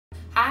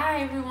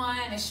Hi everyone,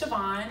 it's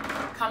Shavon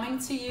coming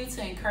to you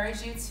to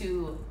encourage you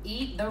to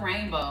eat the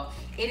rainbow.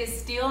 It is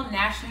still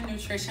National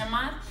Nutrition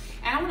Month,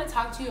 and I want to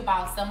talk to you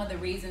about some of the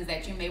reasons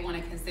that you may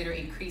want to consider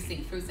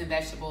increasing fruits and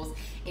vegetables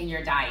in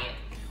your diet.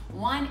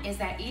 One is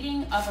that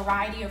eating a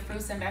variety of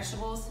fruits and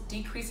vegetables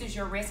decreases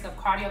your risk of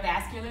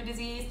cardiovascular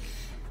disease,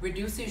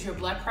 reduces your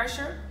blood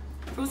pressure.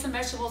 Fruits and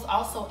vegetables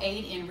also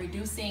aid in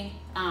reducing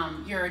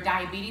your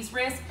diabetes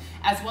risk,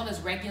 as well as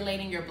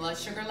regulating your blood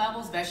sugar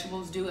levels.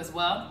 Vegetables do as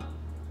well.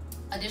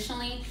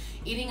 Additionally,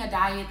 eating a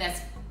diet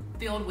that's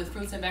filled with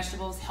fruits and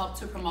vegetables help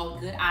to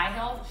promote good eye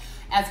health,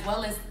 as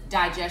well as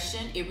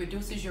digestion. It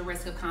reduces your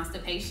risk of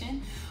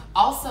constipation.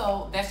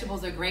 Also,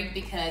 vegetables are great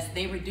because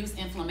they reduce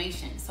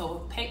inflammation.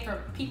 So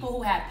for people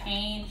who have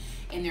pain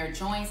in their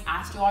joints,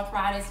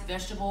 osteoarthritis,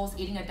 vegetables,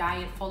 eating a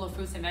diet full of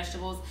fruits and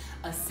vegetables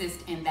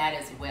assist in that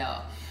as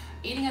well.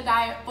 Eating a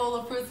diet full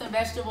of fruits and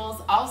vegetables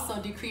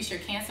also decrease your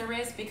cancer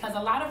risk because a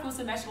lot of fruits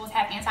and vegetables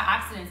have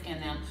antioxidants in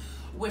them,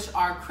 which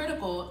are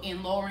critical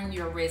in lowering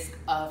your risk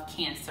of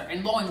cancer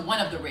and lowering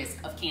one of the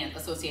risks of cancer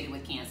associated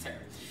with cancer.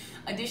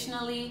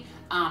 Additionally,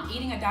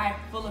 eating a diet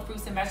full of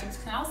fruits and vegetables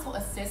can also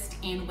assist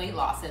in weight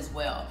loss as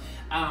well.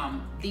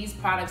 These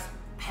products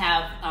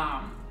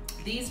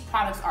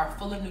are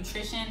full of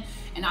nutrition,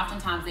 and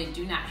oftentimes they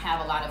do not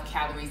have a lot of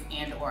calories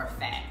and or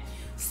fat.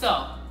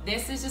 So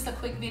this is just a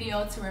quick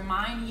video to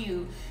remind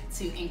you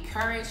to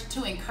encourage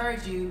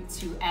you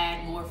to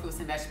add more fruits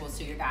and vegetables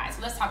to your diet.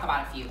 So let's talk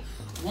about a few.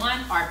 One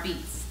are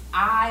beets.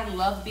 I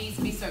love beets.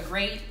 Beets are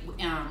great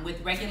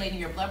with regulating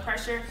your blood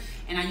pressure,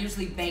 and I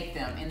usually bake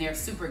them, and they're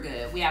super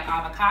good. We have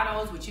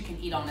avocados, which you can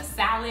eat on a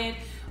salad.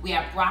 We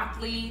have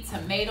broccoli.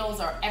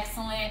 Tomatoes are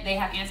excellent. They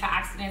have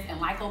antioxidants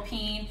and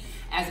lycopene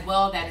as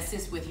well that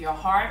assist with your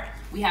heart.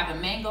 We have a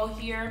mango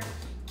here.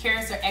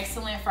 Carrots are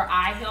excellent for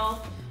eye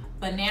health.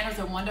 Bananas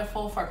are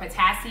wonderful for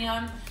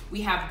potassium. We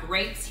have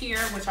grapes here,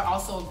 which are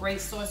also a great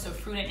source of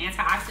fruit and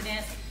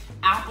antioxidants.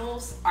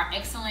 Apples are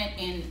excellent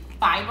in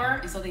fiber,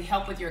 and so they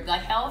help with your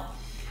gut health.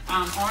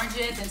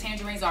 Oranges and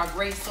tangerines are a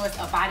great source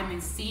of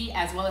vitamin C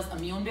as well as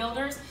immune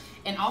builders.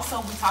 And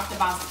also we talked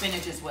about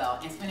spinach as well.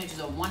 And spinach is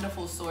a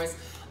wonderful source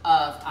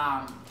of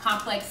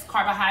complex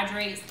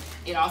carbohydrates.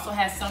 It also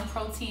has some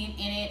protein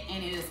in it,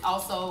 and it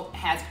also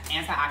has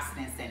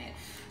antioxidants in it.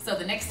 So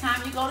the next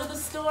time you go to the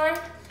store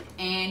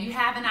and you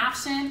have an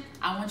option,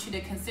 I want you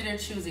to consider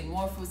choosing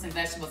more fruits and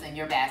vegetables in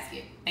your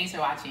basket. Thanks for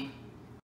watching.